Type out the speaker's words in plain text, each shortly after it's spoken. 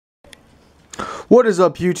What is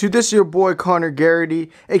up, YouTube? This is your boy Connor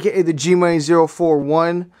Garrity, aka the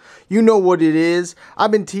G-Money041. You know what it is.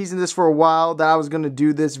 I've been teasing this for a while that I was going to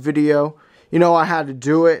do this video. You know, I had to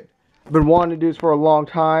do it. I've been wanting to do this for a long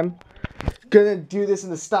time. Gonna do this in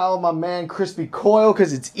the style of my man Crispy Coyle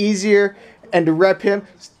because it's easier. And to rep him,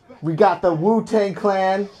 we got the Wu-Tang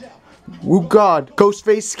Clan, Woo God,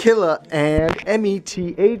 Ghostface Killer, and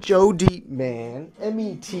M-E-T-H-O-D, man.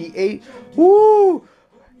 M-E-T-H, woo!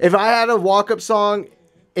 If I had a walk-up song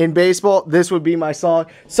in baseball, this would be my song.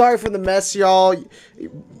 Sorry for the mess, y'all.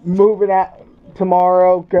 Moving at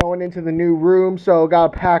tomorrow, going into the new room, so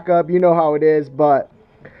gotta pack up. You know how it is, but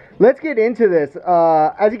let's get into this.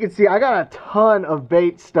 As you can see, I got a ton of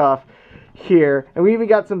bait stuff here, and we even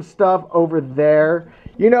got some stuff over there.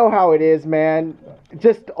 You know how it is, man.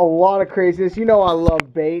 Just a lot of craziness. You know I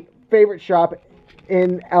love bait. Favorite shop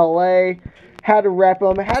in LA. Had to rep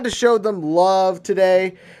them. Had to show them love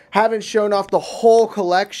today. Haven't shown off the whole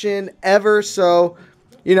collection ever, so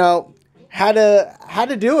you know, had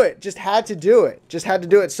to do it. Just had to do it. Just had to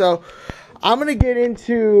do it. So I'm gonna get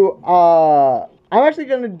into. I'm actually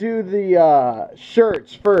gonna do the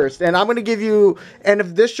shirts first, and I'm gonna give you. And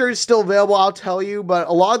if this shirt is still available, I'll tell you. But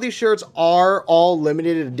a lot of these shirts are all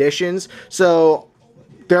limited editions, so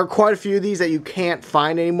there are quite a few of these that you can't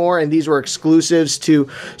find anymore, and these were exclusives to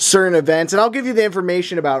certain events. And I'll give you the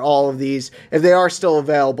information about all of these if they are still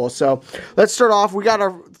available. So let's start off. We got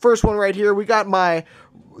our first one right here. We got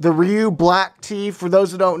the Ryu black tee. For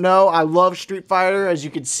those who don't know, I love Street Fighter. As you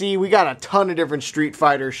can see, we got a ton of different Street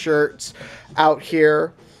Fighter shirts out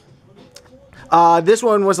here. This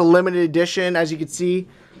one was a limited edition, as you can see.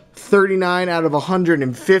 39 out of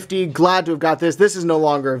 150. Glad to have got this. This is no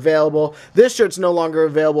longer available. This shirt's no longer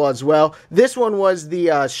available as well. This one was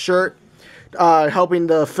the shirt helping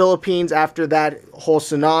the Philippines after that whole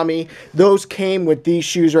tsunami. Those came with these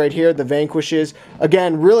shoes right here, the Vanquishes.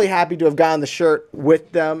 Again, really happy to have gotten the shirt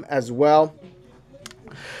with them as well.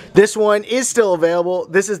 This one is still available.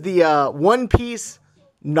 This is the One Piece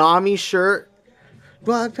Nami shirt.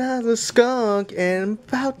 But I'm a skunk and I'm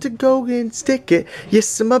about to go and stick it.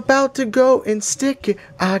 Yes, I'm about to go and stick it.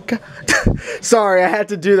 I got. Sorry, I had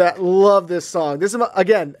to do that. Love this song. This is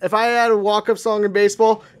again. If I had a walk-up song in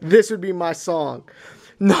baseball, this would be my song.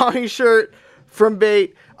 Nani shirt from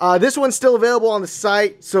Bait. This one's still available on the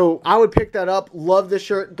site, so I would pick that up. Love this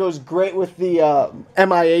shirt. Goes great with the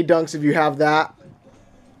MIA dunks if you have that.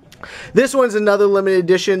 This one's another limited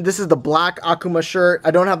edition. This is the black Akuma shirt. I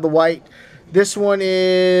don't have the white. This one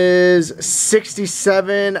is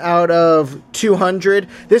 67 out of 200.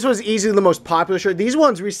 This was easily the most popular shirt. These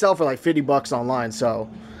ones resell for like 50 bucks online, so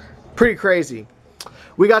pretty crazy.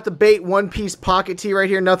 We got the Bait One Piece pocket tee right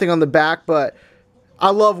here. Nothing on the back, but I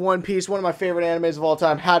love One Piece. One of my favorite animes of all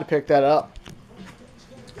time. Had to pick that up.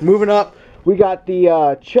 Moving up, we got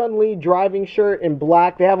the Chun-Li driving shirt in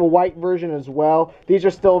black. They have a white version as well. These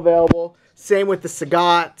are still available. Same with the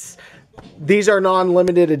Sagats. These are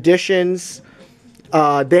non-limited editions.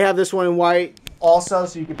 They have this one in white also,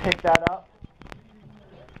 so you can pick that up.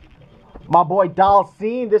 My boy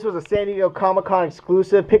Dalcine. This was a San Diego Comic-Con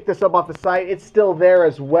exclusive. Picked this up off the site. It's still there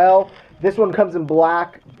as well. This one comes in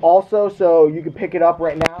black also, so you can pick it up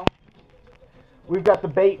right now. We've got the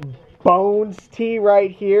Bait Bones tee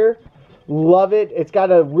right here. Love it. It's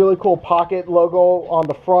got a really cool pocket logo on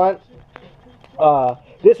the front.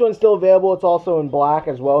 This one's still available. It's also in black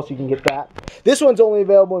as well, so you can get that. This one's only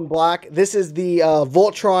available in black. This is the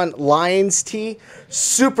Voltron Lions tee.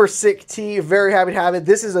 Super sick tee. Very happy to have it.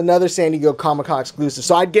 This is another San Diego Comic-Con exclusive.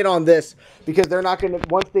 So I'd get on this because they're not going to,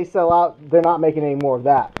 once they sell out, they're not making any more of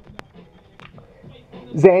that.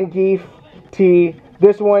 Zangief tee.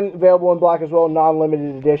 This one available in black as well.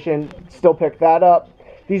 Non-limited edition. Still pick that up.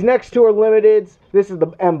 These next two are limiteds. This is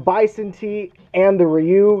the M. Bison tee and the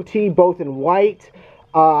Ryu tee, both in white.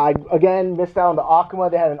 I, again, missed out on the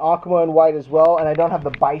Akuma. They had an Akuma in white as well, and I don't have the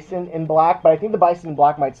Bison in black, but I think the Bison in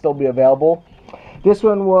black might still be available. This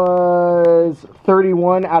one was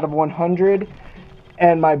 31 out of 100,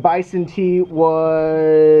 and my Bison tee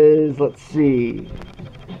was, let's see,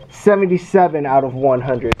 77 out of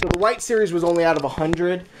 100. So the white series was only out of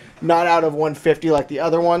 100, not out of 150 like the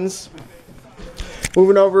other ones.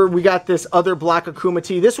 Moving over, we got this other black Akuma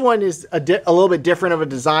tee. This one is a little bit different of a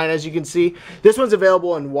design, as you can see. This one's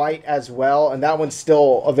available in white as well, and that one's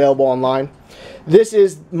still available online. This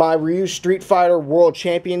is my Ryu Street Fighter World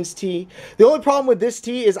Champions tee. The only problem with this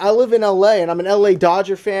tee is I live in LA, and I'm an LA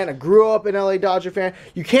Dodger fan. I grew up an LA Dodger fan.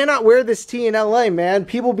 You cannot wear this tee in LA, man.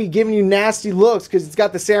 People be giving you nasty looks because it's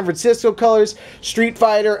got the San Francisco colors, Street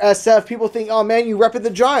Fighter, SF. People think, oh, man, you repping the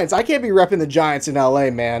Giants. I can't be repping the Giants in LA,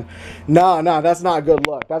 man. No, that's not a good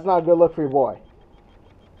look. That's not a good look for your boy.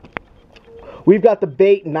 We've got the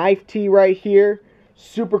bait knife tee right here.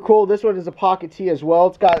 Super cool. This one is a pocket tee as well.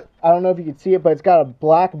 It's got, I don't know if you can see it, but it's got a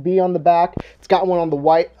black B on the back. It's got one on the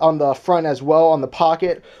white on the front as well on the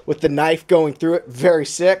pocket with the knife going through it. Very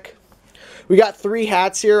sick. We got 3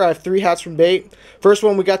 hats here. I have 3 hats from Bait. First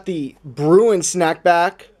one, we got the Bruin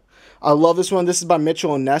Snackback. I love this one. This is by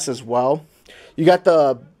Mitchell and Ness as well. You got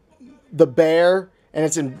the bear, and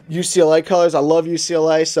it's in UCLA colors. I love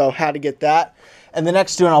UCLA, so had to get that. And the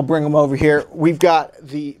next two, and I'll bring them over here. We've got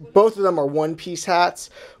both of them are one-piece hats.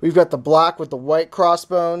 We've got the black with the white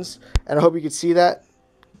crossbones, and I hope you can see that.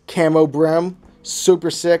 Camo brim,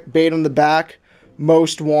 super sick. Bait on the back,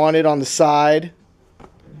 most wanted on the side.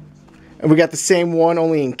 And we got the same one,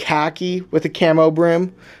 only in khaki with the camo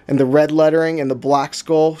brim and the red lettering and the black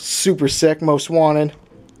skull. Super sick, most wanted.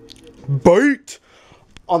 Bait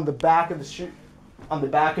on the back of the shoe, on the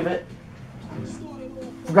back of it.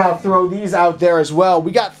 Forgot to throw these out there as well.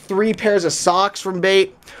 We got 3 pairs of socks from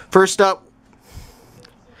Bait. First up,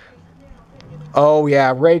 oh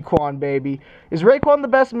yeah, Raekwon, baby. Is Raekwon the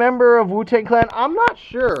best member of Wu-Tang Clan? I'm not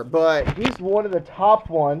sure, but he's one of the top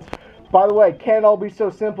ones. By the way, Can't All Be So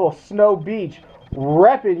Simple, Snow Beach,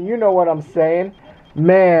 reppin', you know what I'm saying.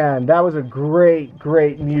 Man, that was a great,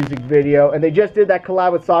 great music video. And they just did that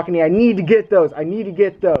collab with Saucony. I need to get those. I need to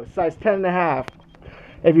get those. Size 10.5.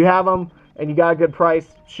 If you have them and you got a good price,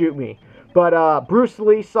 shoot me. But Bruce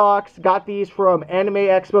Lee socks, got these from Anime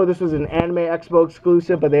Expo. This was an Anime Expo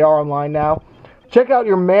exclusive, but they are online now. Check out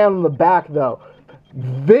your man on the back, though.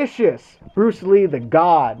 Vicious Bruce Lee, the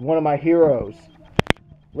God, one of my heroes.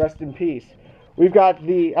 Rest in peace. We've got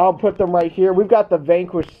I'll put them right here. We've got the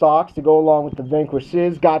Vanquish socks to go along with the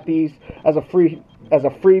Vanquishes. Got these as a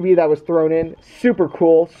freebie that was thrown in. Super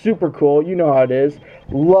cool, super cool. You know how it is.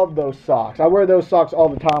 Love those socks. I wear those socks all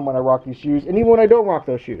the time when I rock these shoes, and even when I don't rock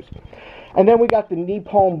those shoes. And then we got the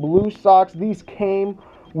Nippon Blue socks. These came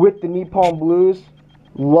with the Nippon Blues.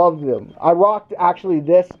 Love them. I rocked actually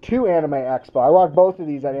this to Anime Expo. I rocked both of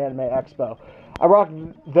these at Anime Expo. I rocked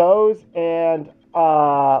those and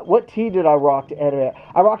what tee did I rock to Anime?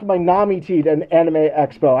 I rocked my Nami tee to Anime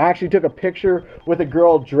Expo. I actually took a picture with a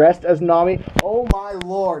girl dressed as Nami. Oh my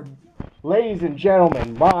lord. Ladies and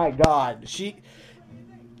gentlemen, my god. She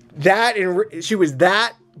was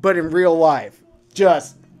that, but in real life.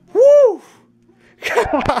 Just, whoo!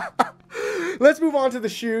 Let's move on to the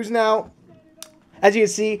shoes now. As you can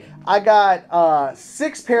see, I got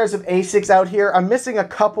 6 pairs of Asics out here. I'm missing a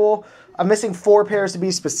couple. I'm missing 4 pairs to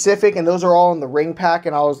be specific, and those are all in the ring pack,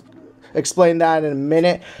 and I'll explain that in a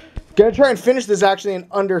minute. Gonna try and finish this actually in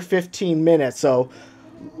under 15 minutes. So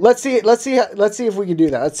let's see if we can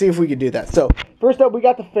do that. Let's see if we can do that. So first up, we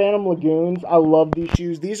got the Phantom Lagoons. I love these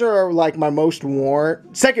shoes. These are like my most worn,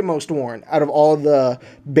 second most worn out of all of the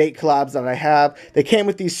Bait collabs that I have. They came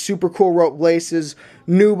with these super cool rope laces,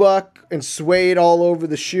 nubuck and suede all over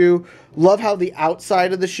the shoe. Love how the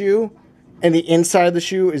outside of the shoe and the inside of the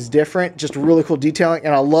shoe is different. Just really cool detailing.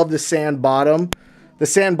 And I love the sand bottom. The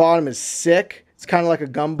sand bottom is sick. It's kind of like a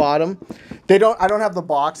gum bottom. I don't have the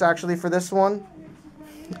box actually for this one.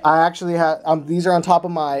 I actually have, these are on top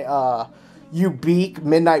of my Ubeak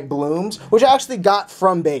Midnight Blooms, which I actually got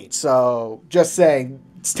from Bait. So just saying,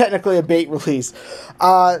 it's technically a Bait release.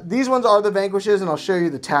 These ones are the Vanquishes, and I'll show you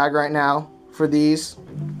the tag right now for these.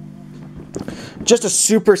 Just a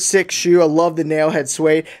super sick shoe. I love the nailhead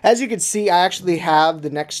suede. As you can see, I actually have the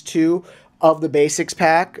next 2 of the Basics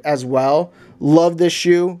pack as well. Love this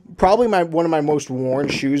shoe. Probably one of my most worn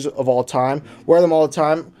shoes of all time. Wear them all the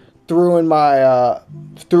time. Threw in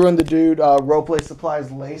the dude Rope Lace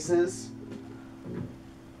Supplies laces.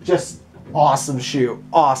 Just awesome shoe.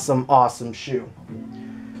 Awesome, awesome shoe.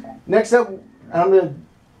 Next up, I'm gonna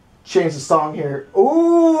change the song here.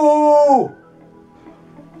 Ooh!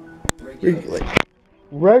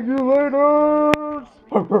 Regulators!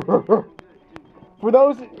 For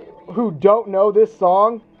those who don't know this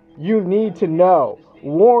song, you need to know.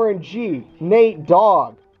 Warren G, Nate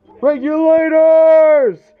Dogg.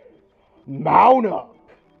 Regulators! Mount up!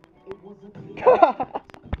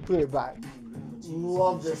 Put it back.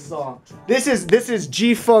 Love this song. This is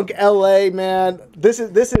G-Funk LA, man. This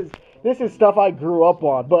is stuff I grew up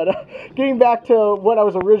on. But getting back to what I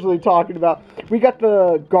was originally talking about, we got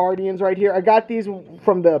the Guardians right here. I got these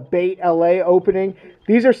from the Bait LA opening.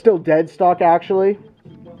 These are still dead stock, actually.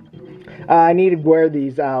 I need to wear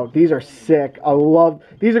these out. These are sick.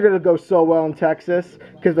 These are going to go so well in Texas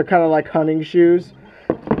because they're kind of like hunting shoes.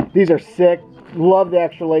 These are sick. Love the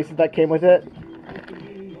extra laces that came with it.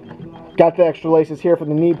 Got the extra laces here for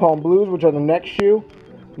the Nippon Blues, which are the next shoe.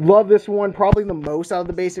 Love this one probably the most out of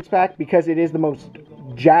the Basics pack because it is the most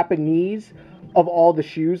Japanese of all the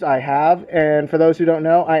shoes I have. And for those who don't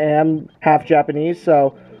know, I am half Japanese,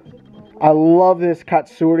 so I love this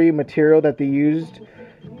katsuri material that they used.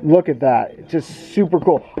 Look at that. It's just super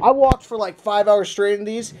cool. I walked for like 5 hours straight in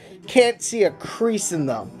these. Can't see a crease in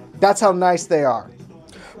them. That's how nice they are.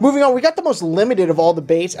 Moving on, we got the most limited of all the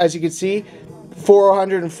baits, as you can see.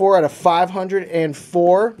 404 out of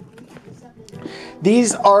 504.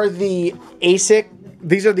 These are the ASIC.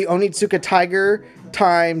 These are the Onitsuka Tiger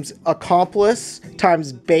times Accomplice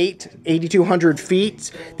times bait, 8,200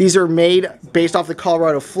 feet. These are made based off the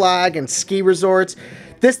Colorado flag and ski resorts.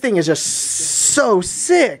 This thing is just so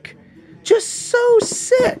sick. Just so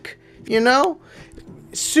sick, you know?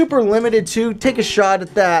 Super limited too. Take a shot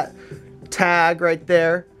at that tag right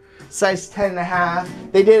there. Size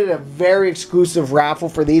 10.5. They did a very exclusive raffle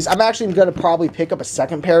for these. I'm actually going to probably pick up a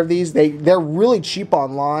second pair of these. They're really cheap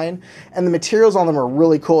online, and the materials on them are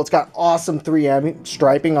really cool. It's got awesome 3M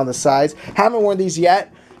striping on the sides. Haven't worn these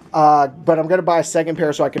yet, but I'm going to buy a second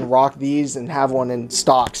pair so I can rock these and have one in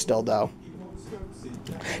stock still, though.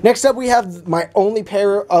 Next up, we have my only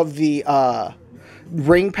pair of the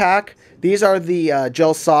ring pack. These are the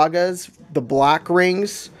Gel Sagas, the black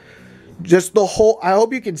rings. Just the whole, I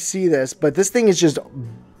hope you can see this, but this thing is just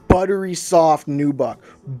buttery soft nubuck.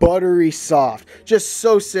 Buttery soft. Just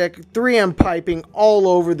so sick. 3M piping all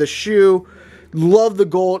over the shoe. Love the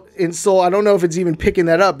gold insole. I don't know if it's even picking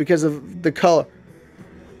that up because of the color.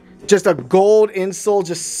 Just a gold insole.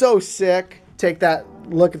 Just so sick. Take that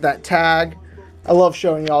look at that tag. I love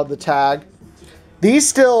showing y'all the tag. These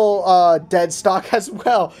still dead stock as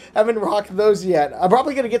well. Haven't rocked those yet. I'm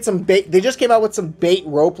probably going to get some bait. They just came out with some bait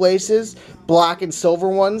rope laces. Black and silver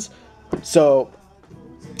ones. So,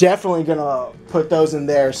 definitely going to put those in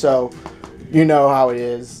there so you know how it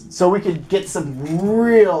is. So we could get some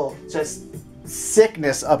real just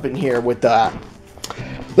sickness up in here with that.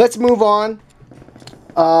 Let's move on.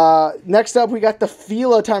 Next up, we got the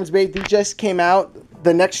Fila times bait. These just came out.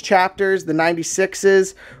 The next chapters, the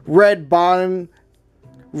 96s. Red bottom.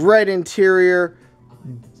 Red interior,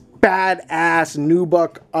 badass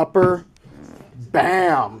nubuck upper,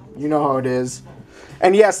 bam, you know how it is.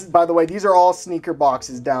 And yes, by the way, these are all sneaker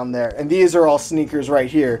boxes down there, and these are all sneakers right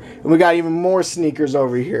here, and we got even more sneakers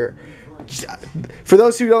over here. For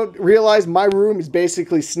those who don't realize, my room is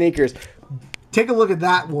basically sneakers. Take a look at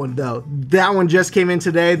that one though. That one just came in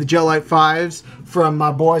today, the Gel Light 5s from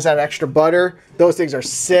my boys at Extra Butter. Those things are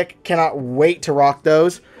sick, cannot wait to rock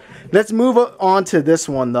those. Let's move on to this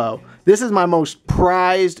one, though. This is my most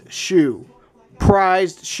prized shoe.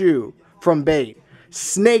 Prized shoe from Bait.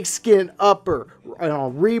 Snakeskin upper.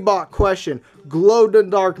 Reebok Question.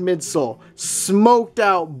 Glow-in-the-dark midsole. Smoked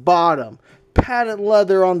out bottom. Patent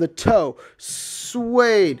leather on the toe.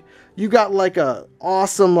 Suede. You got like a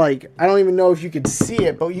awesome, like, I don't even know if you could see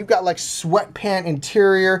it, but you got like sweatpant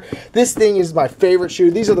interior. This thing is my favorite shoe.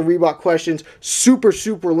 These are the Reebok Questions. Super,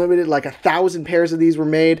 super limited. Like 1,000 pairs of these were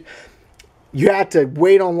made. You had to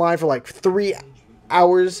wait online for like 3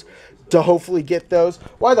 hours to hopefully get those.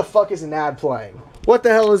 Why the fuck is an ad playing? What the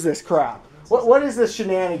hell is this crap? What is this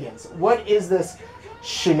shenanigans? What is this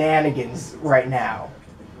shenanigans right now?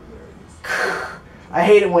 I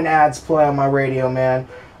hate it when ads play on my radio, man.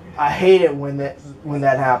 I hate it when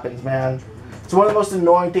that happens, man. It's one of the most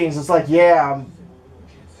annoying things. It's like, yeah,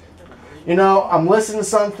 I'm listening to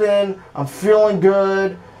something, I'm feeling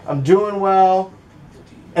good, I'm doing well,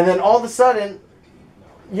 and then all of a sudden,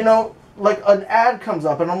 like an ad comes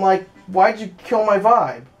up, and I'm like, why'd you kill my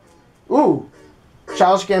vibe? Ooh,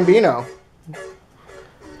 Childish Gambino.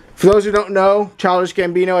 For those who don't know, Childish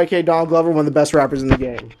Gambino, aka Donald Glover, one of the best rappers in the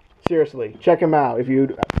game. Seriously, check him out if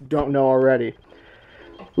you don't know already.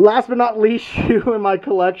 Last but not least shoe in my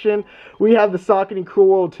collection, we have the Saucony Cruel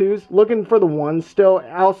World 2s. Looking for the ones still.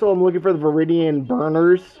 Also, I'm looking for the Viridian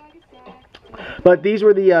Burners. But these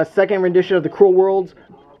were the second rendition of the Cruel Worlds.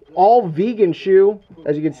 All vegan shoe,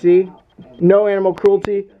 as you can see. No animal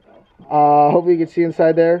cruelty. Hopefully you can see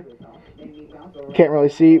inside there. Can't really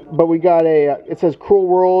see. But we got it says Cruel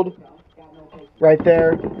World right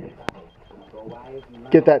there.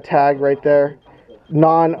 Get that tag right there.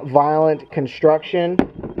 Non-violent construction.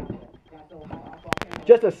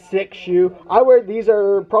 Just a sick shoe. These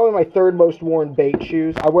are probably my third most worn Bait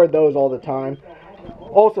shoes. I wear those all the time.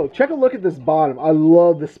 Also, check a look at this bottom. I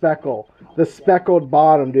love the speckle. The speckled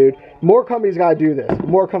bottom, dude. More companies gotta do this.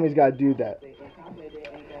 More companies gotta do that.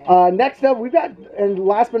 Next up, and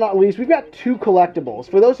last but not least, we've got 2 collectibles.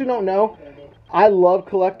 For those who don't know, I love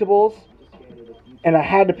collectibles, and I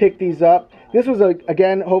had to pick these up. This was,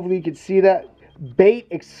 again, hopefully you can see that, Bait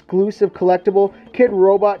exclusive collectible. Kid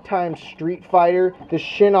Robot times Street Fighter. The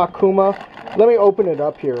Shin Akuma. Let me open it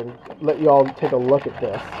up here and let y'all take a look at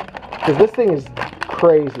this. Because this thing is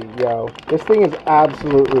crazy, yo. This thing is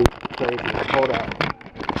absolutely crazy. Hold up.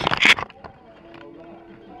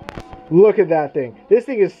 Look at that thing. This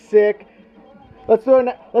thing is sick. Let's throw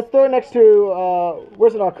it next to,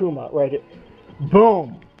 where's an Akuma? Right here.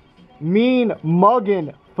 Boom. Mean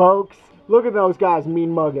muggin', folks. Look at those guys mean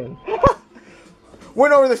muggin'.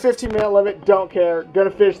 Went over the 15-minute limit. Don't care. Gonna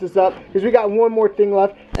finish this up because we got one more thing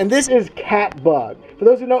left. And this is Cat Bug. For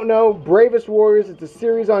those who don't know, Bravest Warriors. It's a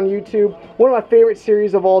series on YouTube. One of my favorite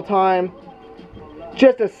series of all time.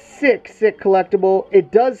 Just a sick, sick collectible.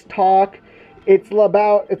 It does talk. It's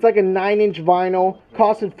like a 9-inch vinyl,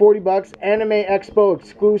 costed 40 bucks, Anime Expo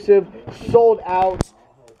exclusive, sold out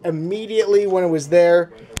immediately when it was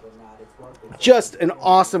there. Just an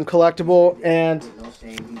awesome collectible, and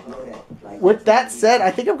with that said,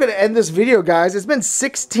 I think I'm going to end this video, guys. It's been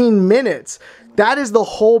 16 minutes. That is the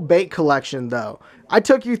whole bait collection, though. I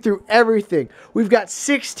took you through everything. We've got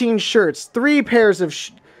 16 shirts, 3 pairs of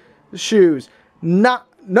shoes,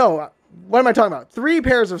 what am I talking about? 3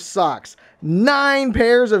 pairs of socks, 9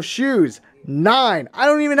 pairs of shoes, 9. I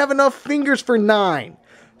don't even have enough fingers for 9.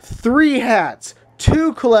 3 hats,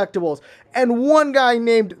 2 collectibles, and one guy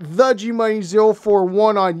named the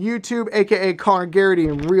GMoney041 on YouTube, aka Connor Garrity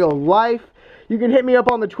in real life. You can hit me up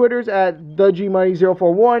on the Twitters at the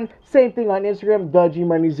GMoney041. Same thing on Instagram, the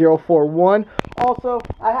GMoney041. Also,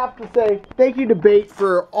 I have to say thank you to Bait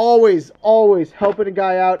for always helping a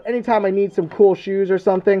guy out. Anytime I need some cool shoes or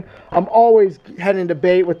something, I'm always heading to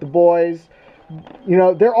Bait with the boys. You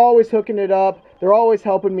know, they're always hooking it up. They're always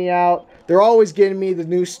helping me out. They're always getting me the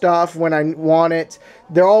new stuff when I want it.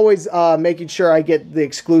 They're always making sure I get the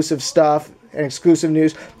exclusive stuff and exclusive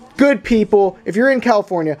news. Good people. If you're in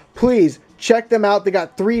California, please check them out. They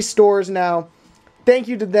got 3 stores now. Thank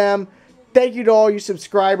you to them. Thank you to all you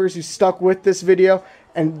subscribers who stuck with this video.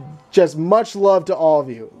 And just much love to all of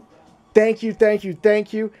you. Thank you, thank you,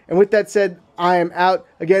 thank you. And with that said, I am out.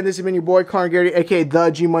 Again, this has been your boy, Connor Garrity, aka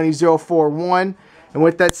the GMoney041. And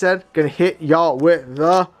with that said, gonna hit y'all with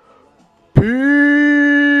the peace.